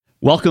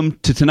Welcome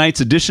to tonight's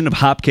edition of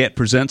Hopcat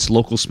Presents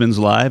Local Spins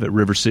Live at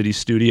River City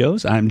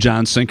Studios. I'm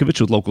John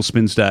Sinkovich with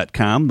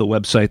LocalSpins.com, the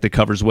website that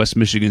covers West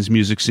Michigan's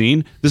music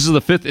scene. This is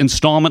the fifth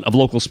installment of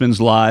Local Spins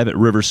Live at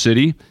River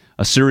City,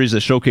 a series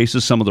that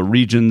showcases some of the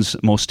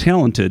region's most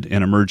talented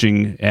and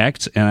emerging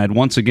acts. And I'd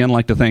once again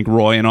like to thank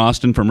Roy and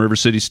Austin from River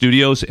City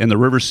Studios and the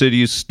River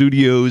City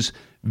Studios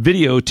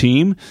video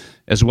team,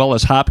 as well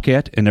as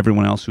Hopcat and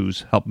everyone else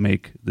who's helped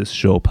make this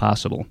show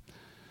possible.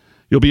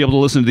 You'll be able to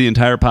listen to the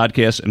entire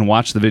podcast and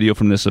watch the video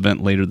from this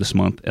event later this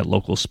month at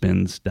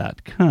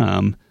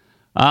localspins.com.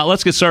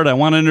 Let's get started. I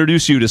want to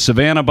introduce you to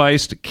Savannah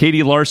Beist,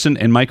 Katie Larson,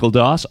 and Michael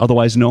Doss,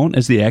 otherwise known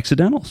as the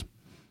Accidentals.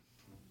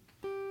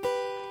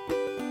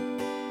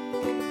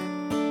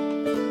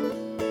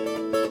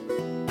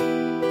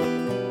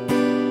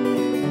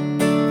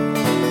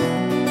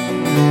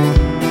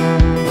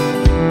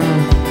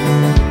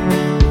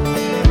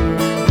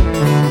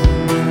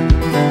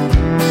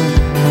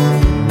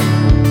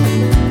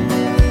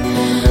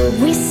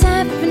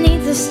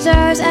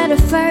 At a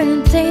fire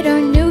and played our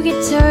new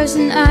guitars,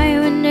 and I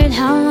wondered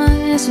how long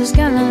this was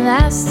gonna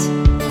last.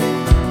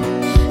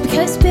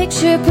 Because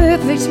picture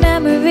perfect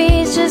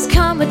memories just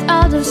come with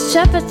all those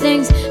tougher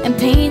things, and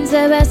pain's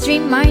the best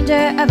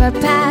reminder of our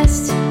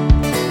past.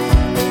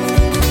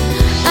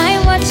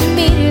 I watched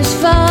meteors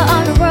fall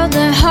on a world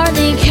that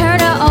hardly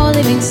cared at all,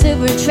 leaving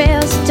silver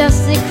trails of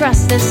dust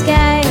across the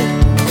sky.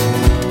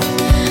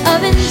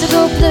 Of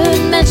indigo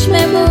blue, match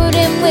my mood,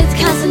 and with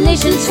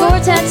constellations for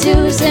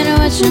tattoos, and I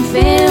watch them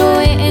fade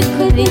away and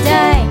quickly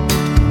die.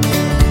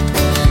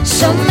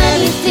 So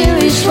many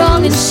theories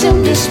wrong and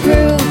soon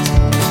disproved,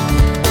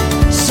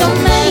 so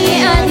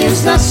many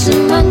ideas lost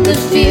among the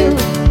few,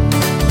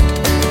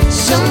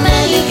 so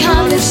many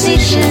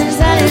conversations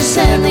that are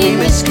sadly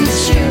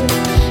misconstrued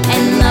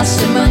and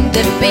lost among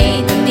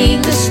debate and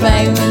needless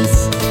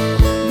violence.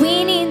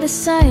 We need the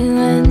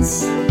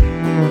silence.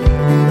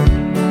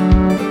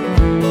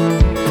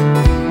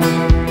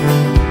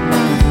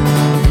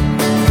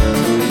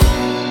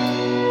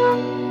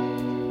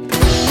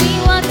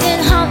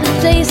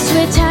 Place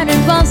with tattered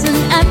walls and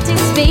empty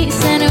space,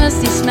 and a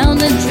rusty smell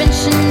that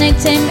drenching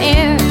nighttime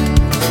air.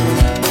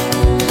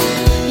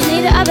 And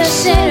neither of us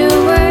said a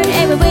word,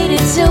 and we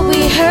waited till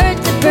we heard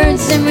the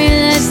birds and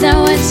realized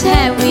how once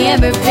had we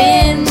ever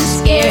been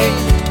scared.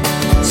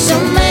 So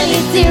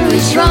many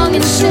theories wrong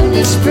and soon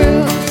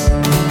disproved,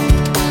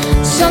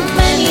 so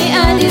many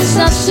ideas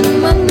lost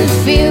among the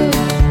few,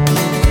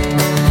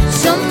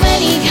 so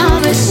many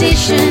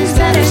conversations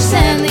that are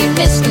sadly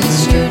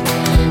misconstrued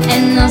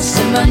and lost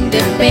among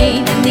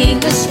debate and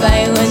needless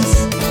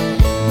violence.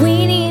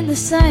 We need the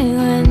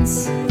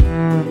silence.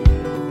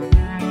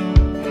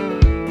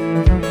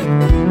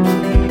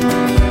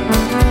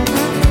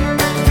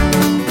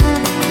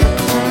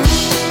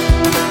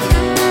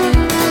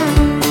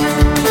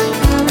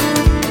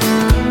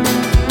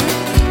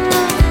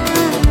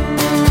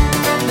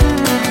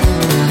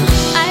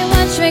 I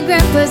watched my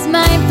grandpa's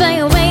mind fly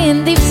away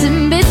and leave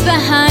some bits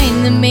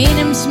behind that made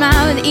him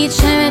smile each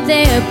time that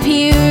they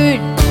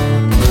appeared.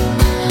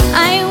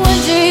 I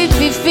wonder if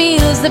he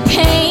feels the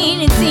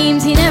pain. It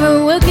seems he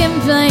never will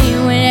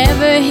complain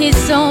whenever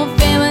his whole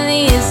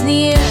family is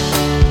near.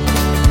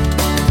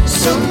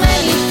 So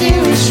many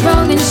theories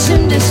wrong and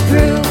soon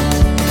disproved,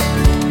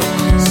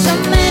 so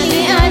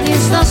many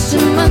ideas lost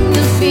among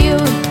the few,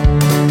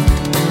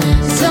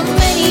 so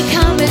many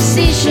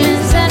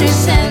conversations that are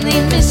sadly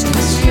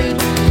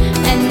misconstrued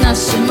and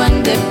lost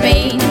among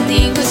debate and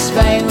needless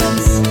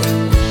violence.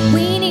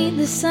 We need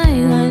the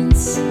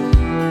silence.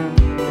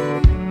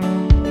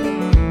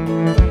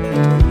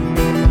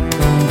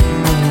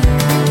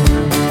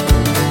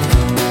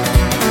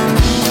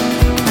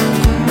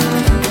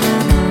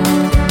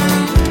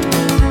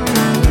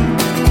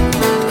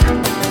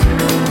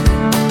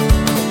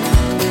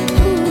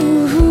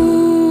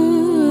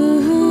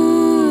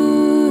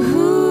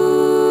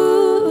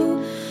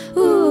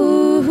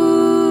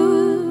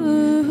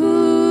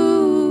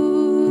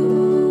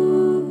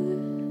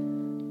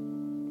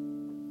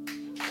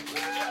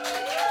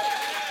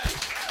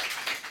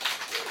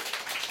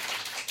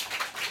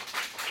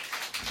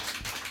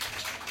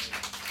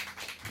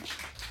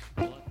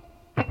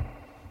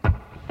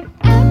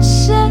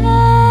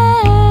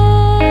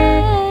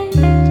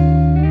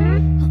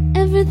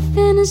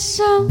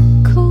 So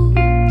cold.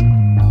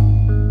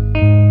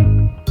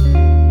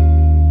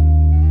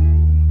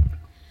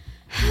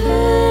 Her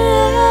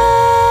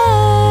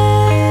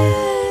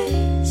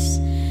eyes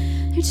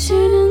are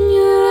turning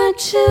your eye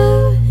to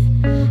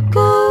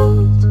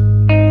gold.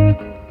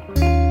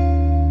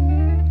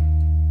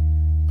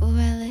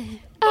 Well,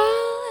 it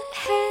all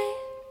had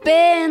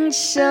been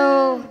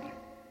so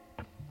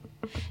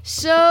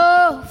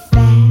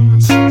fast.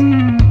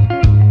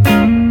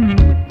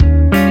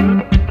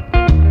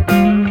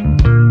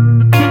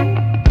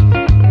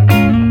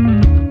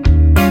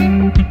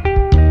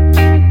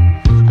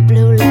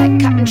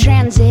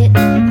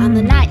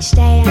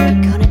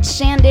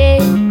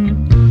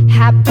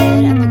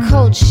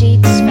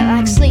 Sheets felt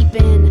like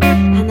sleeping,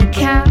 and the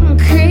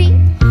concrete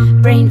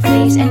brain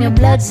freeze and your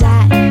blood's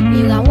hot.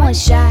 You got one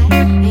shot,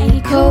 and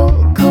you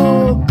cold,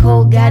 cold,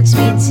 cold.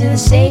 Godspeed to the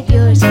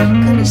saviors,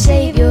 couldn't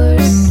save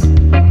yours.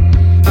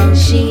 And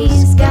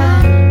she's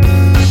gone,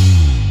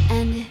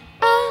 and it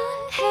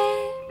all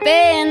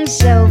happened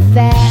so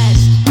fast.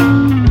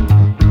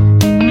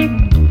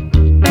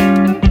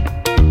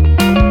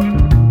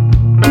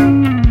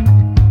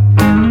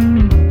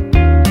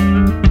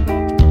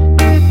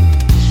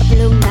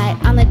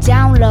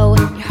 Down low,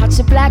 your heart's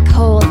a black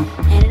hole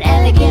and an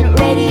elegant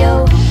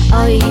radio.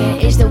 All you hear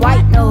is the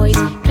white noise,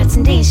 cuts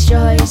and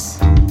destroys.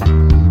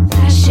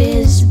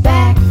 Flashes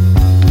back,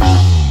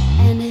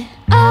 and it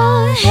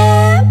all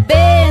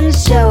happened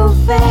so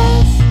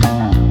fast.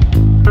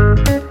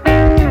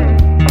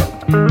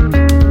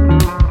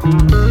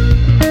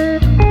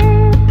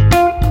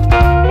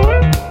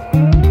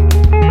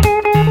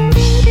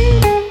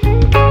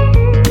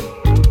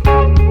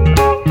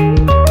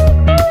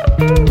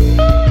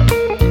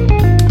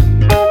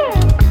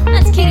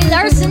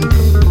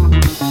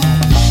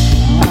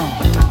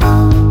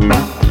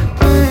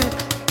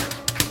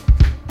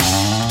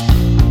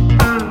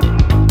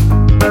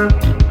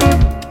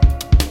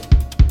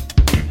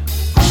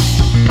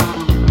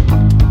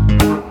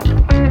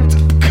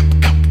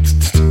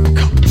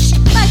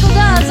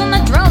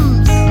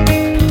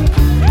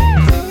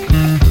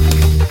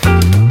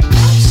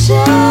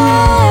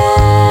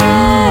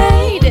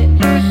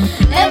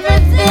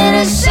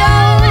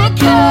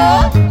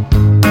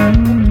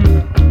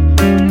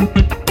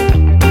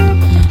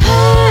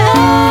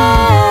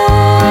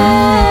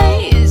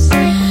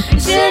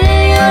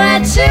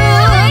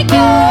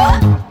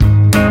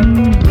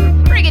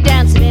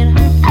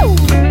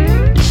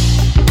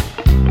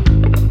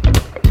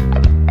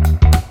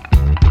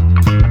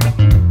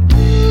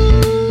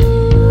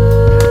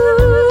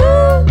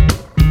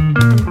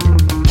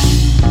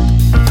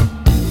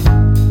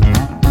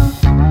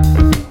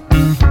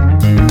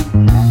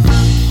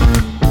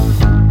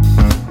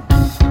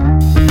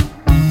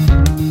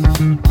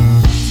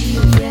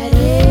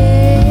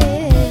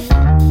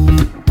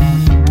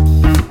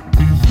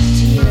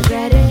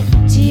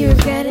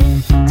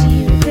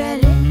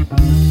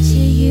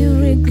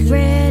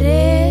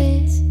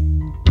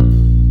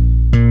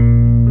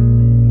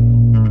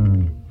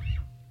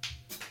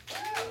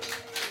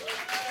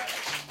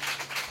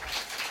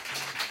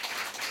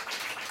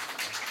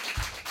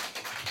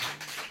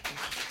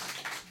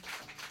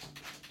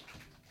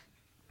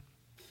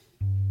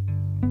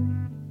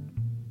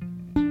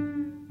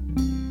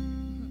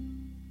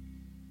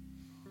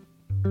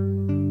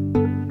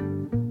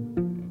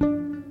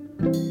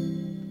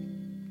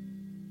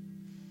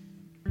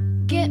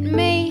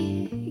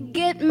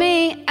 Get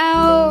me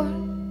out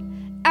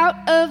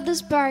of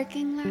this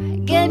parking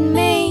lot. Get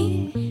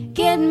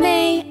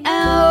me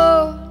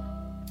out.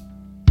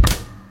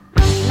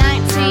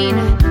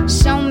 19,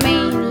 so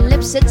mean,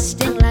 lips that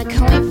sting like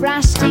honey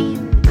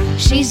frosting.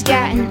 She's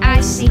got an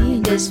icy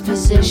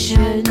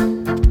disposition.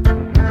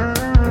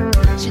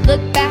 She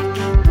looked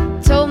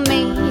back, told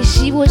me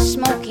she was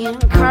smoking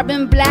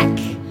carbon black.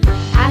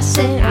 I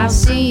said, I'll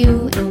see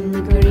you in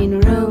the green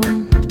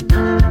room.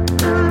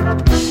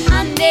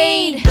 I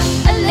need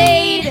a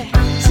lead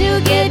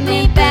to get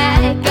me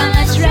back on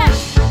the track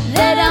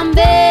that I'm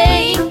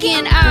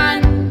banking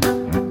on.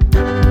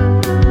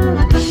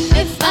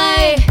 If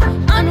I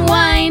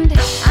unwind,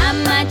 I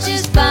might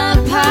just fall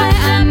apart.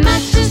 I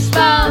might just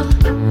fall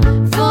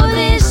for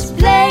this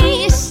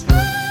place.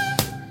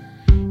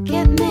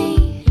 Get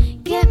me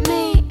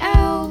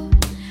out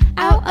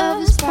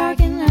of this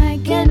parking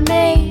lot.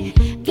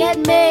 Get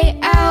me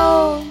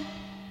out.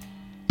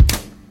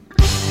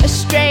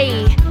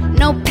 Astray,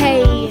 no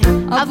pay,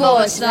 a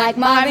voice like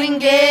Marvin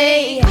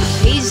Gaye.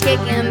 He's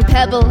kicking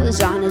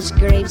pebbles on his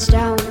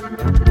gravestone.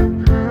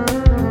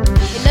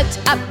 He looked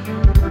up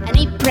and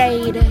he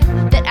prayed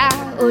that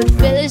I would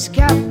fill his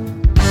cup.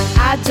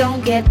 I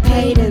don't get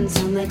paid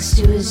until next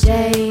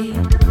Tuesday.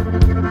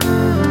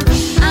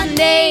 I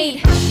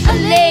need a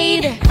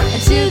lead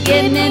to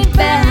get me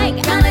back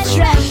on the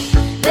track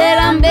that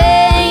I'm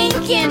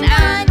banking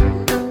on.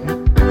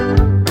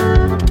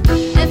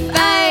 If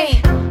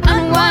I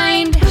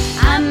unwind,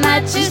 I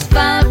might just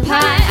fall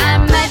apart. I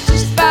might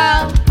just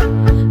fall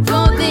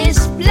for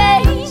this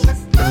place.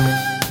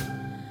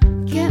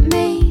 Get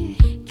me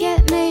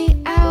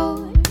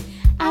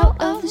out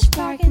of this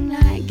parking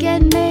lot.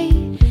 Get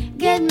me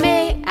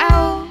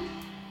out.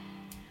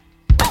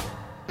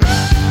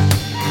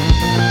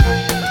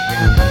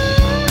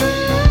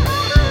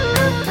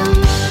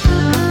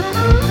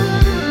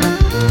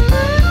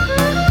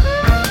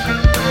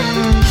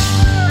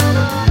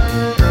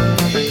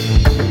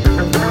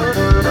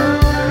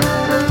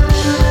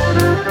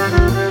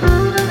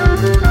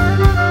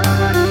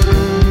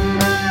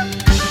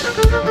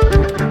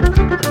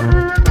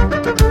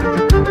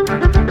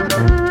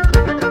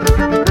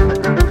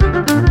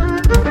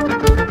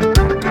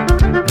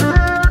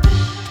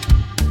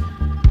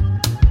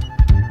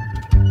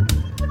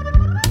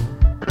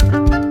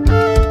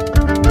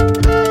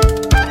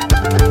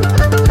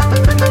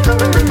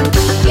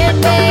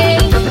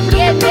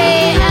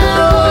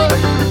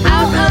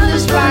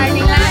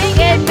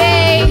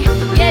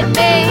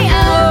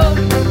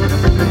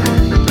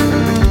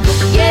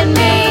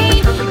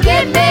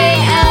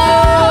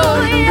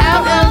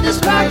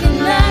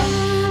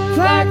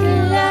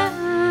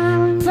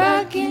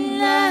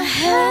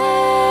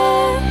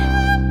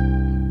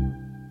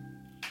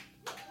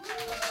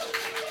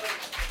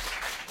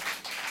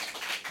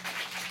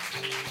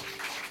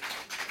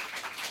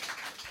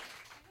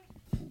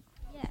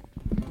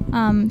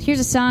 Here's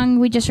a song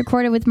we just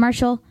recorded with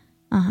Marshall.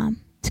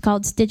 It's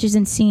called Stitches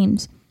and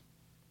Seams.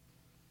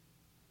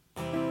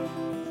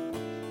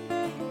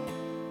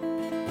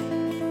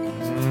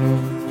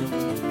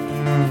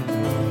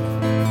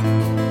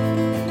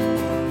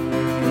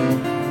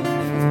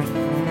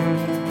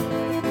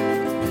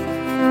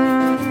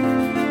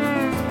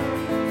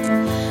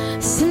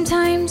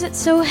 Sometimes it's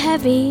so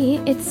heavy,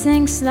 it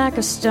sinks like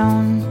a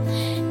stone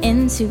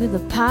into the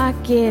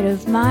pocket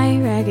of my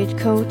ragged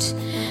coat.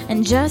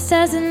 And just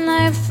as in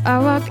life, I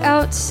walk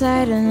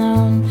outside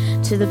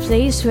alone to the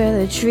place where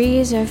the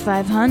trees are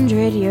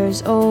 500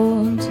 years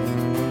old.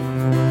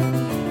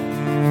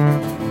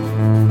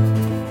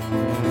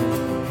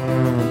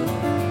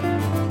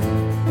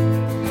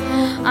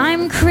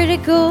 I'm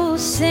critical,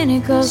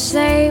 cynical,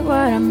 say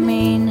what I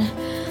mean.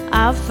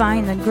 I'll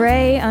find the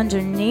gray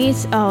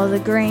underneath all the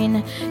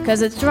green,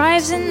 'cause it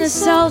thrives in the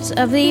salt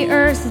of the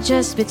earth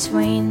just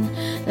between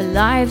the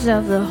lives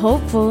of the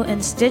hopeful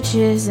and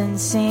stitches and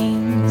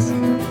seams.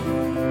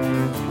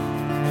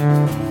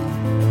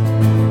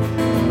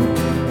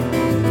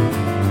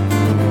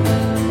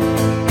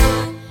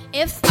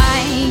 If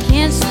I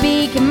can't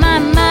speak my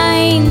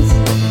mind,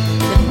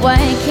 then what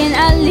can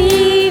I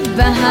leave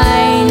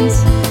behind?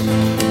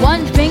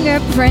 One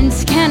fingerprint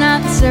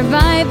cannot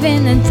survive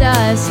in the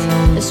dust.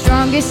 The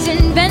strongest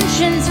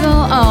inventions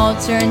will all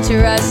turn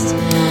to rust.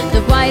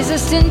 The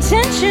wisest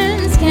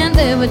intentions can't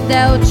live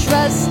without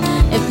trust.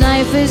 If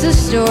life is a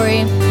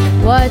story,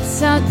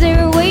 what's out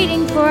there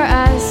waiting for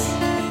us?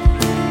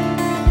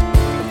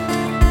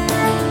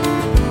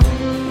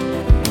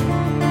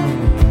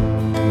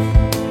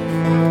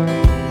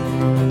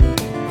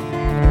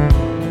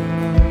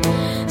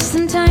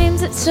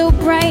 Sometimes it's so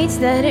bright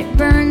that it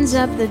burns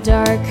up the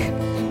dark.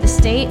 The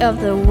state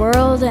of the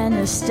world and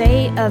the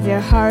state of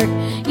your heart.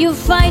 You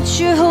fight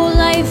your whole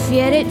life,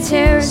 yet it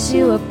tears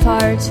you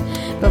apart.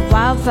 But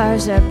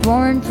wildfires are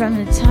born from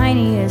the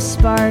tiniest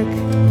spark.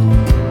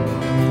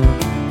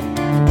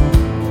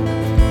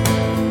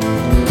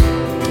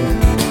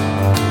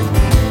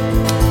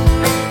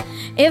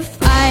 If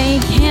I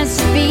can't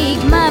speak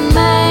my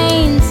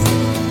mind,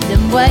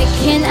 then what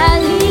can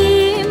I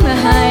leave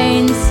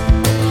behind?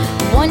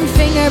 One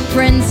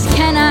fingerprint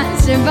cannot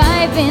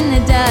survive in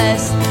the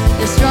dust.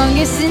 The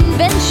strongest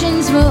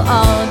inventions will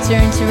all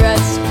turn to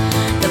rust.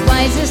 The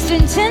wisest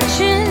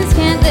intentions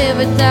can't live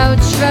without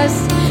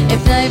trust.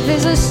 If life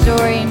is a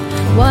story,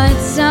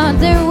 what's out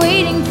there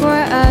waiting for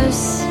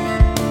us?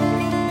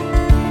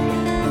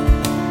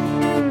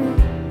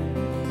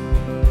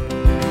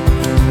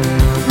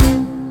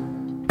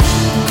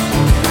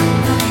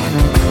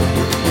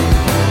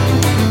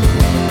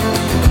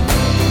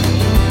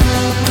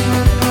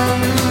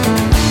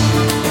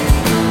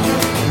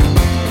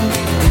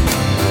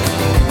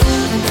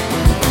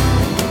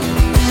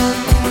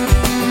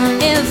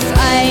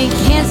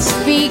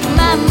 Speak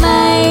my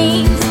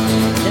mind,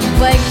 then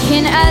what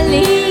can I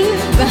leave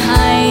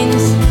behind?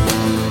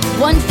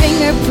 One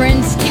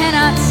fingerprint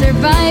cannot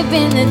survive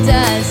in the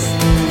dust.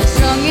 The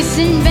strongest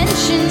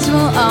inventions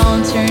will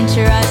all turn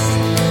to rust.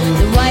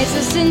 The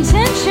wisest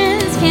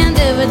intentions can't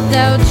live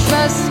without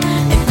trust.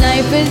 If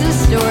life is a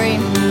story,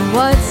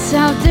 what's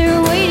out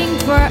there waiting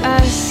for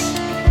us?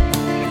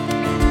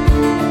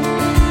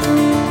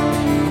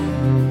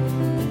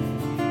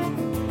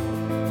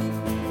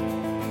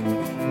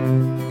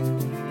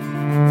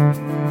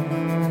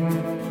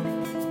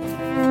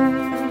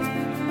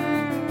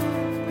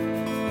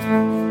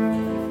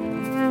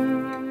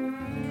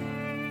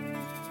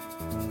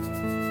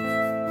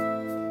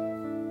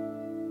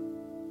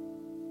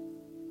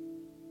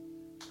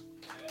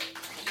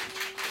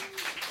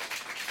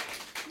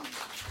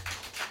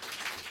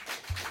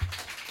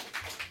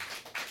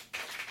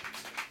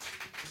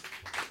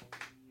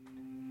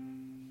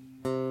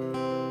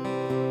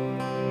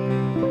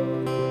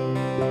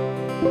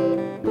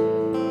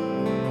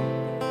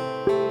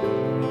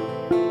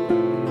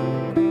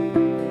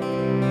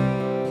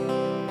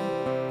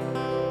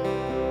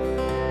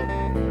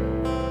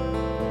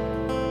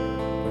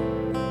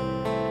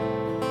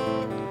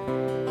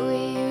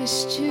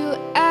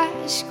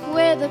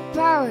 Where the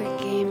power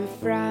came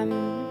from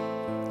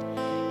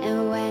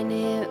and when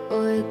it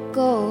would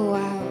go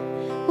out,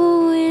 what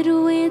would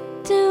we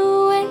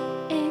do when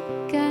it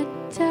got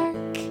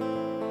dark?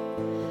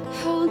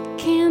 Hold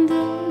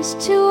candles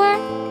to our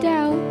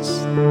doubts.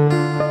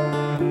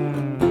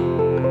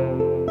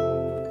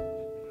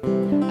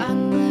 On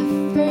the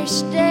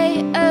first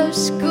day of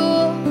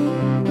school,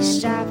 you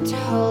stopped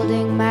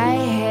holding my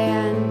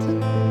hand.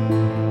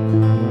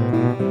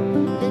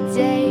 The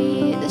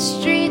day the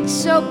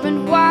streets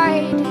opened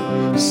wide,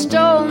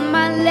 stole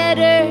my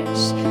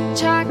letters,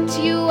 talked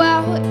you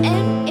out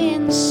and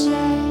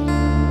inside.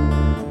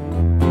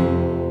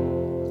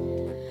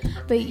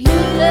 But you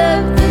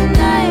loved the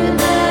nightlight,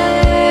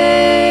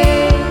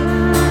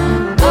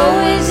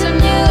 always a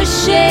new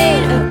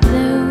shade of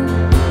blue.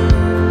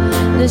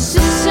 This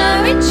is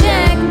a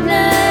reject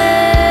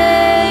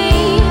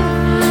night,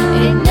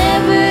 it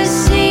never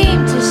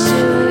seemed to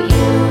suit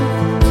you.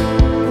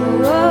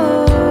 Whoa.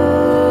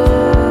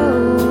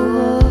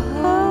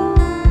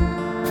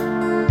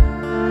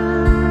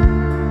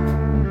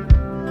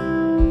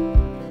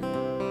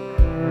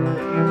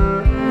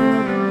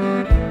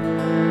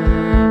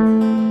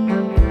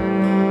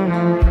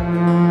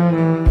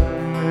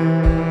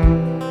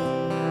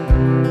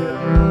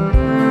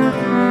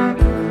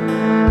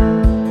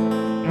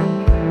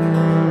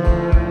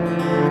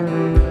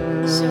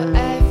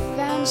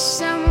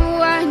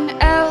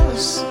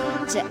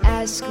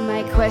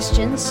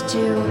 questions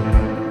too.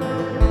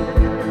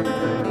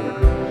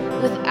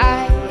 With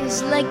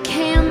eyes like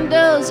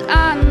candles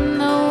on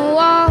the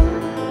wall,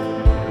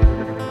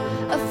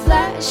 a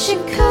flash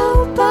of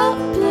cobalt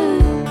blue.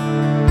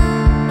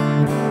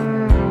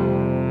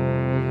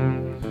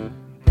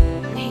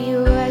 He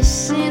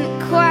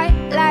wasn't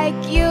quite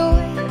like you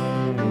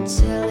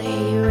until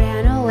he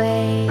ran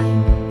away.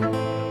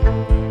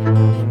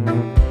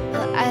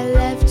 Well, I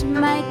left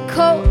my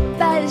coat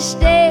by the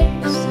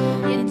stairs.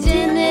 You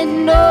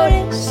didn't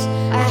notice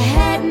I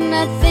had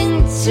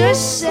nothing to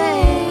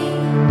say.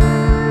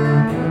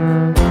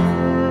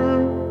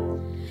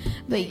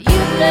 But you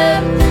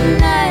love the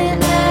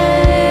nightlight,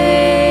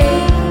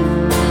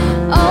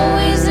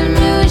 always a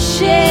new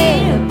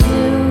shade of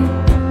blue.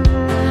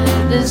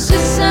 The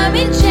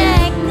Sesame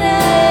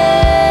jackknife,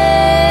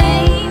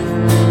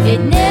 it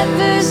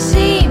never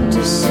seemed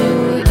to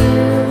suit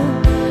you.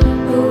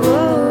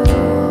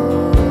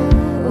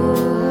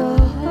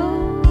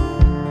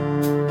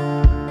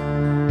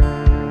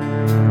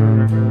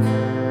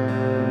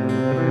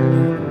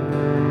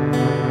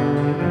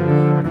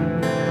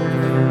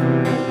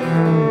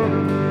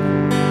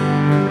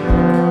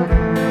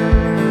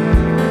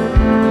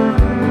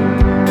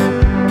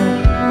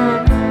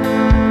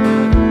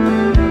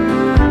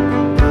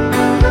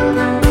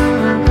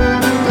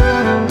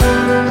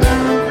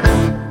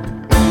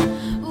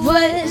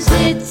 Was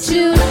it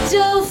too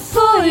dull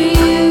for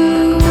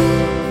you?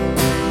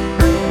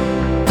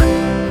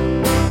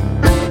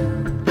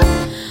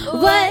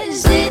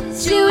 Was it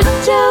too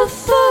dull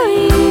for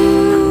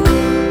you?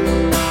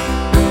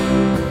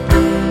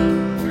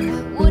 I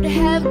would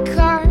have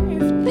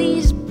carved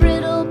these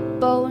brittle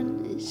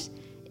bones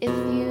if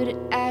you'd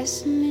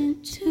asked me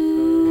to.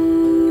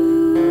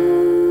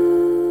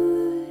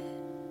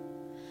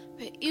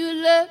 But you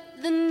love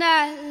the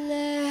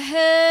nightlight,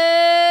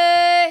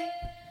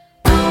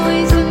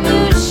 always a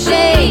new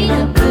shade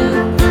of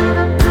blue.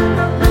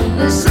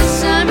 The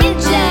Sesame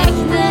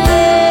jackknife,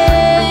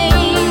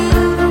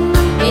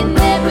 it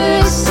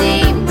never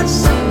seemed to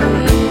suit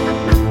you.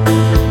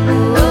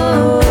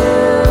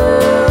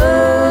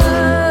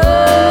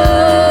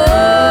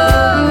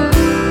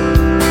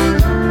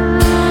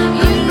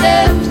 You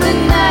left the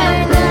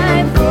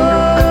nightlife,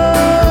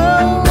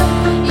 oh,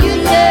 you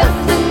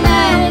left the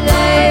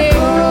nightlife,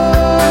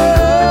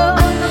 oh,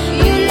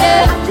 you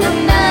left the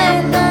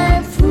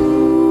nightlife,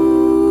 ooh.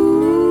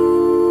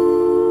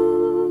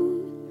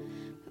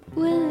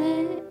 Will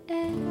it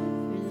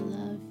ever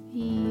love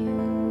you?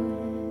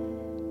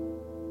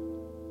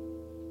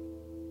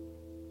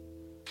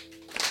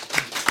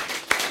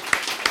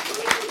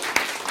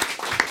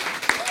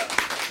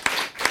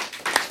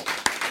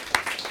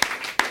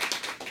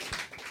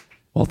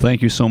 Well,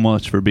 thank you so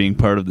much for being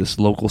part of this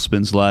Local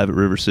Spins Live at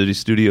River City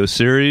Studios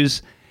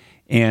series.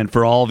 And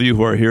for all of you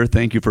who are here,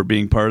 thank you for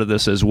being part of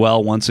this as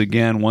well. Once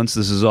again, once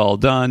this is all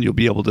done, you'll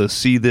be able to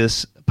see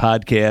this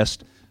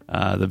podcast,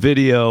 the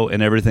video,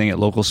 and everything at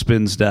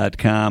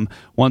localspins.com.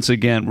 Once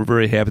again, we're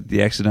very happy that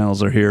the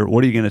Accidentals are here.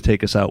 What are you going to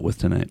take us out with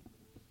tonight?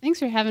 Thanks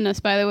for having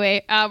us, by the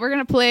way. We're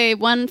going to play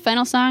one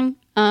final song.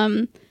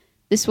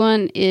 This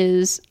one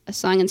is a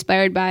song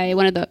inspired by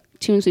one of the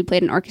tunes we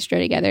played in orchestra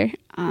together.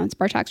 It's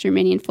Bartok's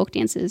Romanian folk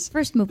dances.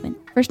 First movement.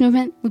 First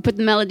movement, we put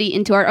the melody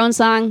into our own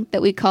song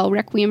that we call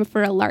Requiem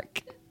for a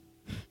Lark.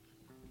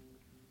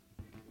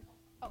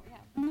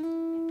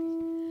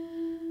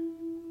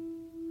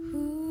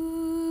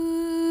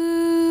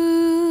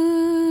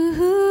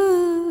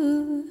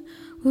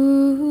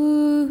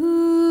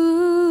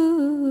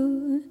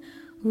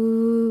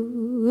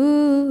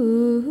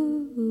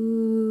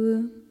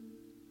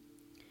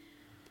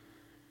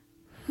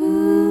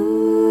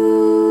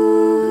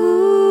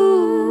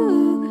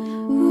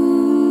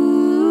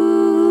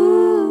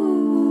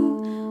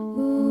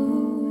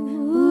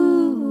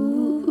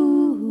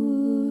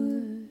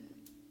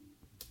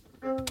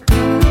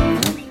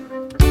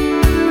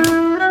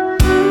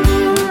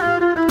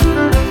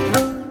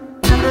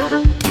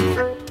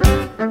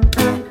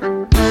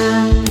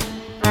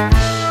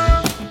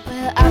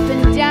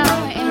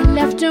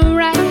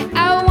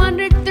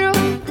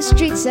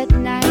 At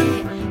night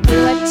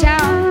through a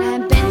town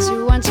I've been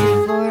to once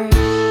before,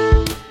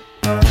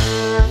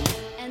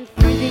 and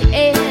through the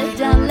air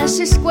down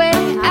Leicester Square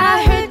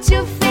I heard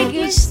two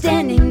figures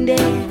standing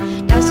there,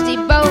 dusty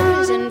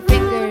bows and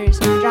fingers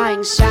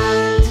drawing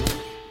sound.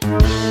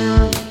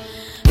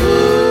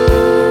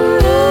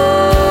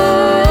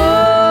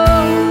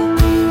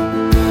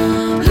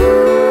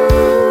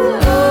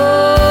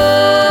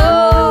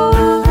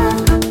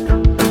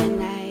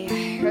 And I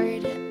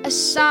heard a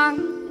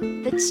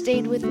song that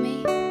stayed with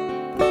me.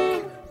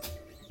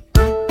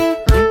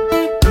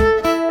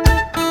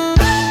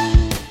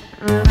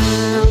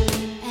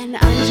 And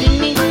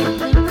underneath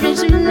the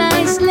prison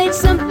lights laid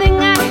something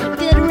I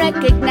did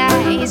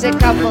recognize, a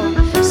couple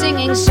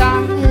singing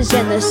songs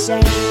in the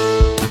same.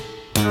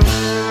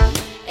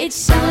 It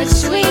sounded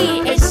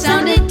sweet, it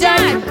sounded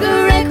dark,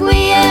 a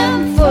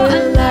requiem for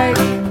a lark,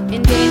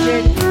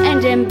 endangered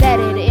and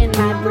embedded in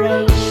my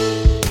brain.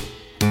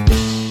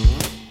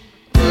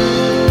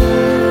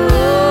 Ooh.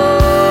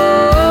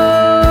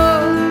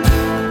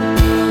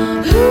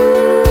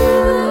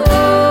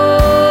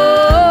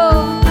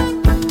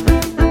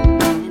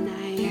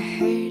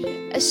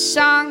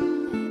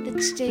 song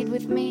that stayed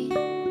with me.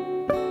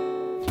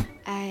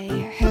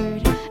 I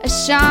heard a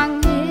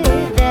song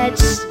that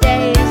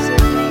stays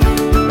with me.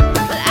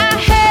 Well, I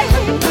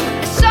heard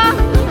a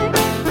song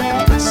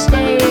that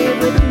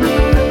stayed with me.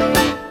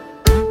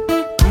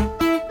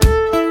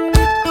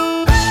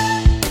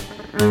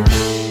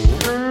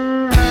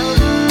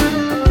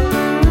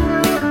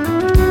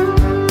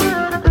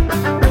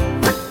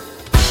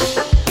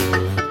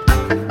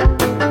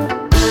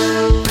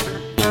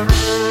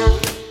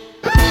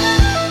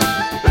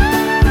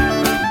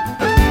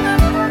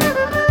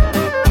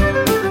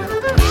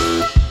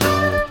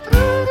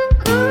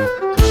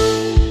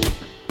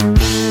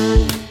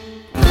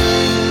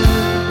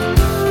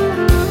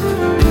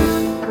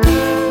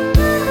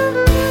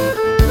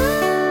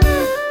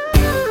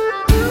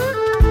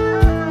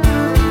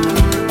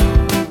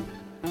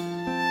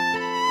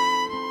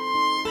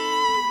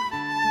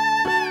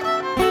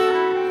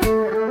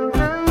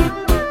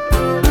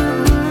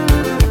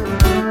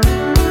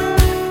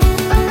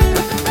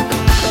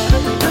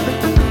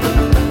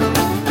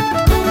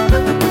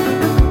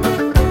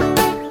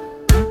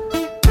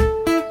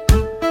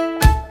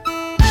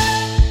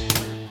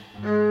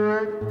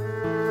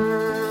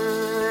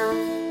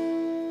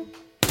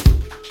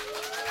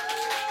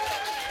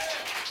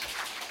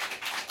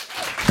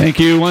 Thank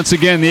you once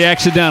again, the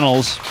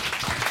Accidentals.